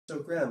So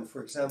Graham,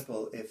 for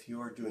example, if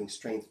you're doing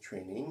strength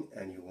training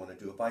and you want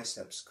to do a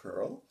biceps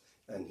curl,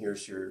 and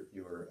here's your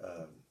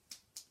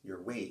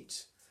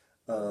weight,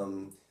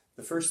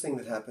 the first thing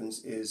that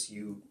happens is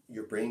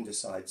your brain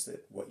decides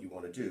that what you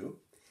want to do,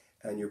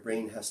 and your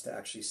brain has to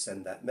actually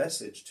send that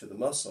message to the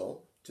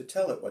muscle to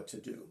tell it what to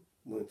do.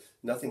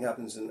 Nothing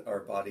happens in our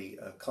body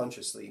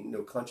consciously.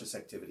 No conscious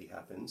activity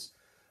happens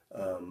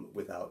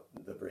without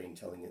the brain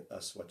telling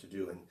us what to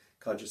do, and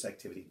conscious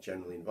activity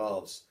generally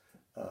involves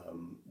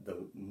the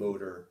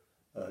motor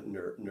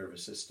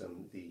nervous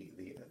system,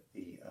 the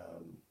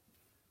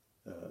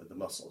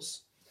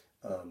muscles.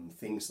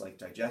 Things like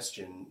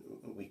digestion,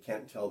 we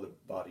can't tell the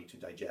body to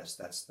digest.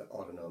 That's the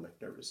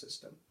autonomic nervous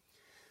system.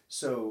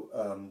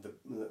 So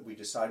we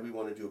decide we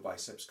want to do a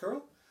biceps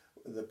curl.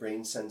 The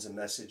brain sends a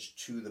message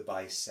to the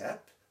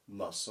bicep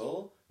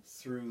muscle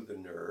through the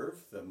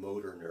nerve, the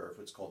motor nerve,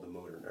 what's called the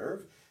motor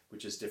nerve,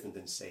 which is different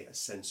than, say, a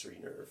sensory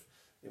nerve.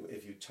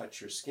 If you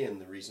touch your skin,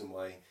 the reason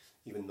why,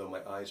 even though my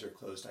eyes are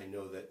closed, I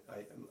know that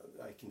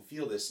I can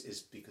feel this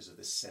is because of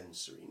the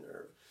sensory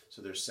nerve.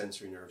 So there's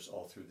sensory nerves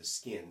all through the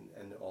skin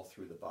and all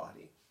through the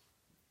body.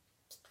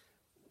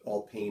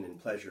 All pain and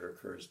pleasure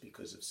occurs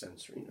because of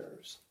sensory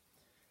nerves.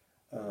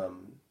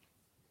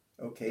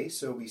 Okay,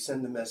 so we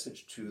send the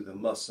message to the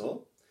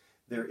muscle.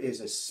 There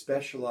is a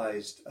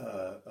specialized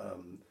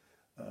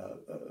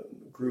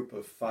group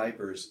of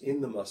fibers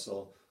in the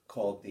muscle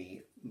called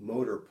the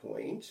motor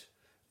point,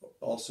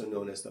 also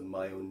known as the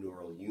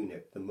myoneural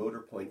unit. The motor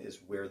point is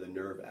where the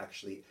nerve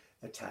actually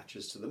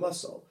attaches to the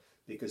muscle,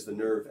 because the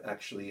nerve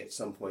actually at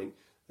some point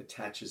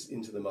attaches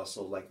into the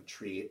muscle like a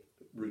tree. It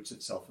roots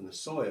itself in the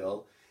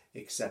soil,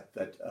 except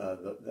that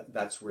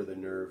that's where the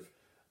nerve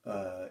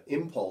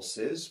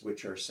impulses,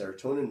 which are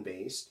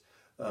serotonin-based,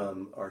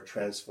 are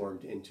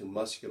transformed into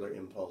muscular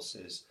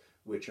impulses,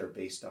 which are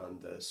based on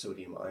the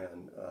sodium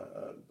ion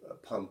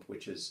pump,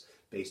 which is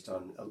based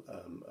on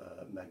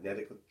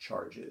magnetic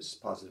charges,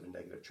 positive and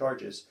negative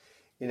charges.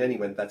 In any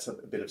event, that's a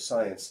bit of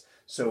science.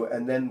 So,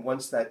 and then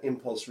once that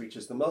impulse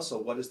reaches the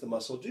muscle, what does the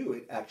muscle do?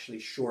 It actually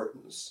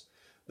shortens.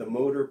 The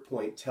motor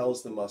point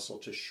tells the muscle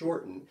to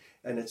shorten,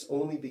 and it's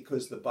only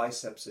because the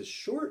biceps is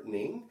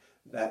shortening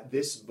that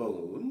this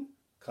bone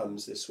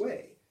comes this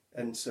way.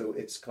 And so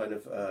it's kind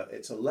of,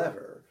 it's a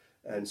lever.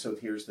 And so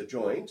here's the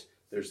joint.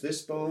 There's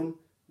this bone,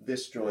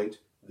 this joint,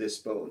 this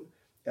bone.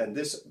 And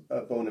this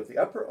bone of the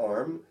upper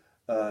arm,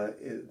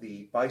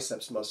 the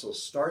biceps muscle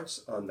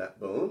starts on that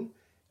bone,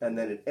 and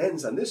then it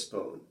ends on this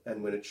bone.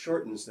 And when it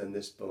shortens, then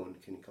this bone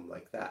can come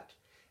like that.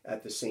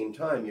 At the same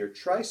time, your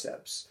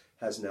triceps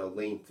has now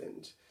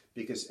lengthened,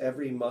 because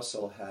every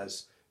muscle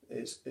has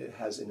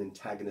an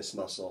antagonist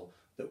muscle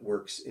that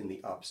works in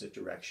the opposite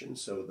direction.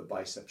 So the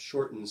biceps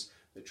shortens,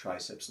 the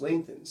triceps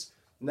lengthens.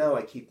 Now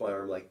I keep my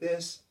arm like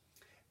this,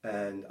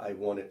 and I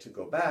want it to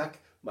go back.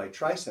 My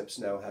triceps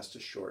now has to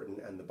shorten,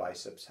 and the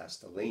biceps has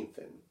to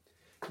lengthen.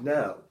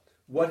 Now,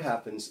 what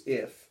happens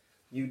if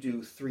you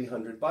do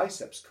 300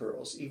 biceps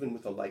curls, even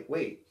with a light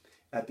weight?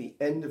 At the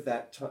end of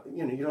that time,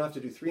 you don't have to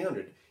do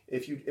 300.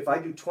 If I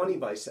do 20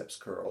 biceps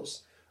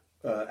curls,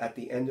 at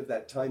the end of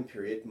that time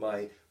period,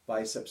 my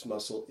biceps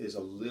muscle is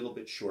a little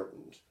bit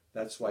shortened.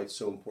 That's why it's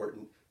so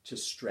important to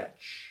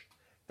stretch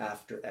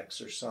after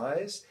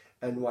exercise,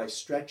 and why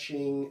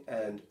stretching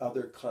and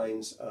other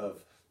kinds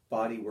of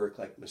body work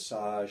like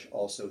massage,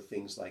 also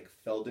things like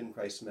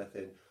Feldenkrais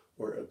method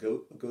or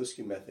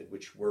Egoscue method,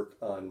 which work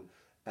on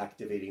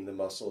activating the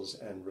muscles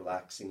and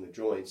relaxing the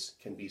joints,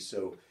 can be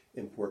so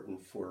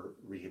important for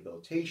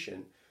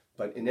rehabilitation.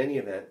 But in any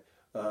event,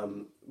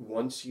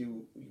 once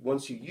you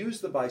use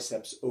the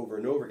biceps over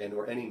and over again,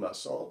 or any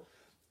muscle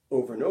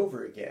over and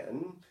over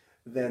again,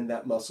 then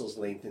that muscle's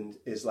lengthened,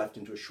 is left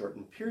into a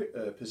shortened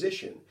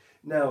position.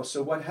 Now,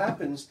 so what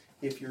happens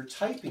if you're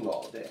typing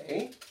all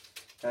day,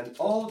 and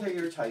all day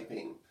you're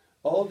typing,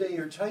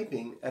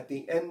 at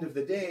the end of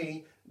the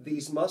day,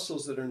 these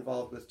muscles that are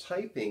involved with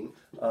typing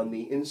on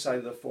the inside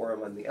of the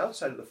forearm, on the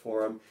outside of the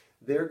forearm,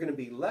 they're going to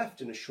be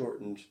left in a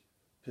shortened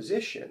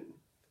position.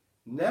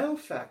 Now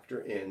factor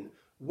in,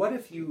 what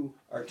if you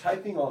are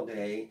typing all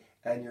day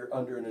and you're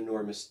under an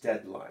enormous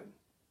deadline?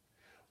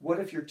 What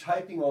if you're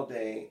typing all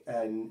day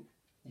and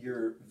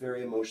you're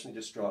very emotionally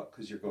distraught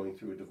because you're going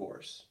through a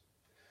divorce?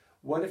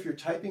 What if you're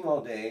typing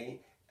all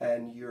day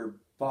and your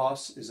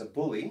boss is a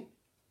bully,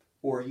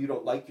 or you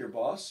don't like your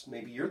boss?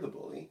 Maybe you're the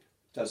bully.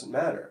 Doesn't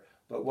matter.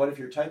 But what if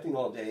you're typing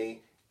all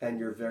day and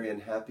you're very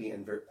unhappy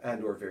and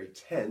or very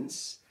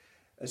tense?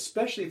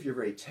 Especially if you're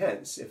very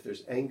tense, if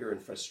there's anger and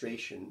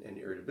frustration and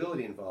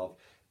irritability involved,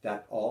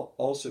 that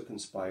also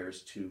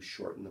conspires to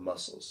shorten the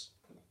muscles.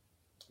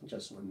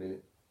 Just 1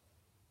 minute.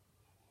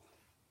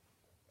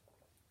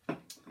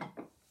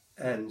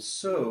 And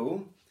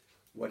so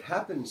what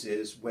happens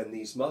is when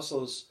these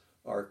muscles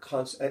are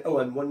constant, oh,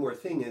 and one more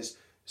thing is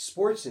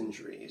sports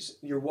injuries.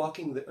 You're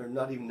walking, or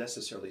not even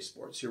necessarily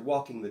sports, you're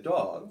walking the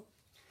dog,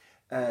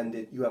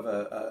 and you have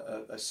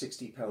a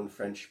 60-pound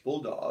French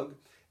bulldog,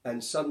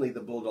 and suddenly the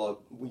bulldog,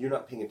 you're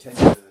not paying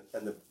attention,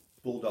 and the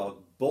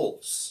bulldog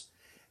bolts.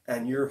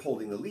 and you're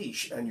holding the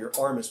leash and your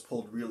arm is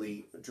pulled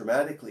really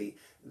dramatically,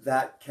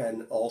 that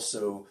can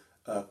also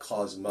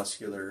cause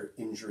muscular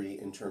injury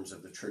in terms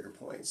of the trigger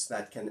points.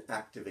 That can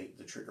activate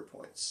the trigger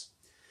points.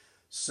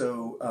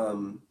 So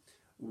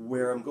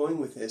where I'm going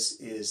with this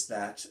is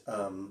that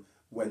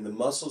when the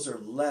muscles are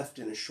left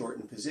in a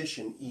shortened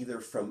position, either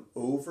from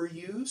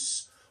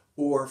overuse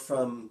or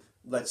from,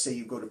 let's say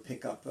you go to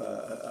pick up,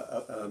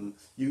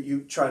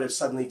 you try to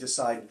suddenly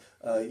decide,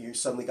 you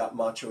suddenly got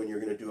macho and you're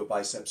going to do a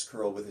biceps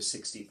curl with a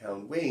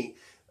 60-pound weight,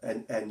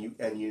 and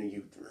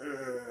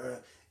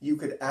you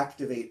could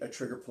activate a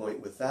trigger point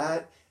with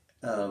that.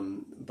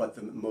 But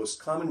the most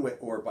common way,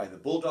 or by the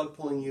bulldog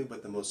pulling you,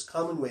 but the most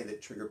common way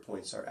that trigger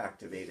points are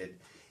activated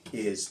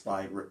is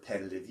by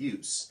repetitive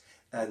use.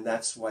 And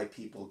that's why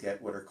people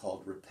get what are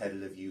called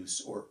repetitive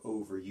use or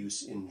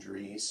overuse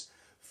injuries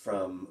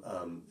from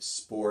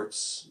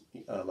sports,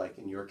 like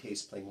in your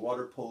case playing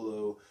water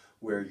polo,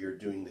 where you're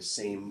doing the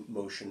same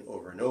motion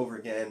over and over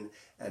again,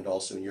 and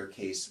also in your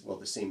case, well,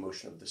 the same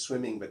motion of the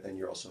swimming, but then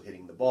you're also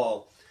hitting the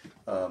ball.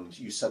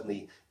 You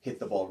suddenly hit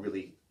the ball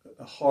really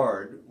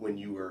hard when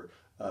you were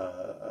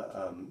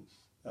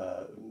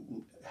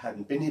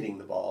hadn't been hitting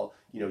the ball.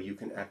 You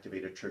can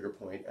activate a trigger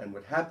point, and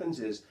what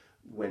happens is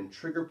when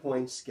trigger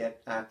points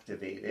get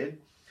activated,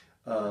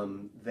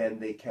 then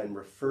they can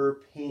refer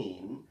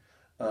pain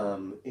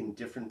in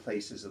different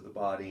places of the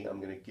body. I'm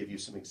going to give you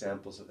some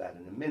examples of that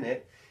in a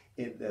minute.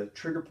 The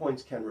trigger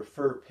points can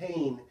refer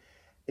pain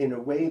in a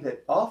way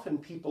that often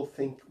people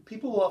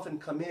will often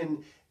come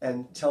in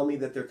and tell me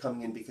that they're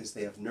coming in because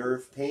they have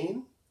nerve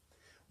pain,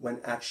 when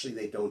actually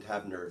they don't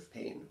have nerve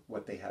pain.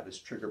 What they have is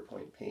trigger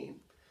point pain.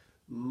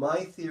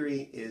 My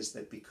theory is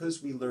that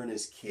because we learn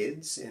as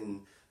kids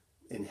in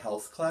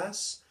health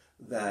class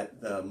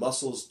that the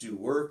muscles do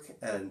work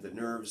and the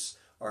nerves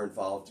are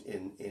involved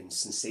in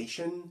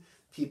sensation,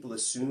 people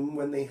assume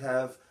when they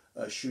have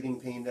a shooting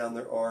pain down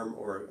their arm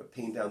or a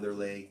pain down their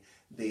leg,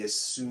 they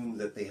assume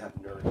that they have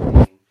nerve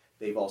pain.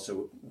 They've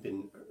also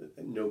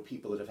know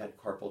people that have had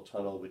carpal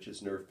tunnel, which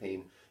is nerve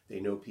pain. They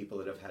know people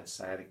that have had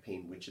sciatic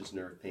pain, which is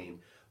nerve pain.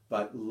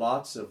 But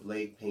lots of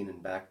leg pain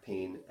and back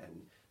pain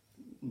and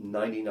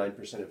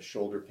 99% of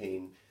shoulder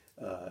pain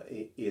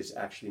is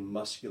actually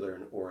muscular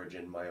in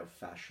origin,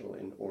 myofascial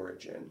in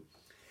origin.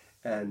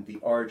 And the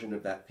origin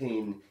of that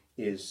pain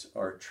is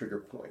our trigger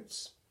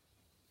points.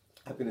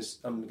 I'm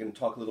going to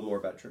talk a little more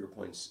about trigger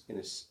points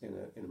in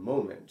a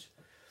moment.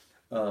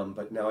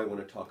 But now I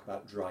want to talk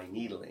about dry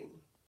needling.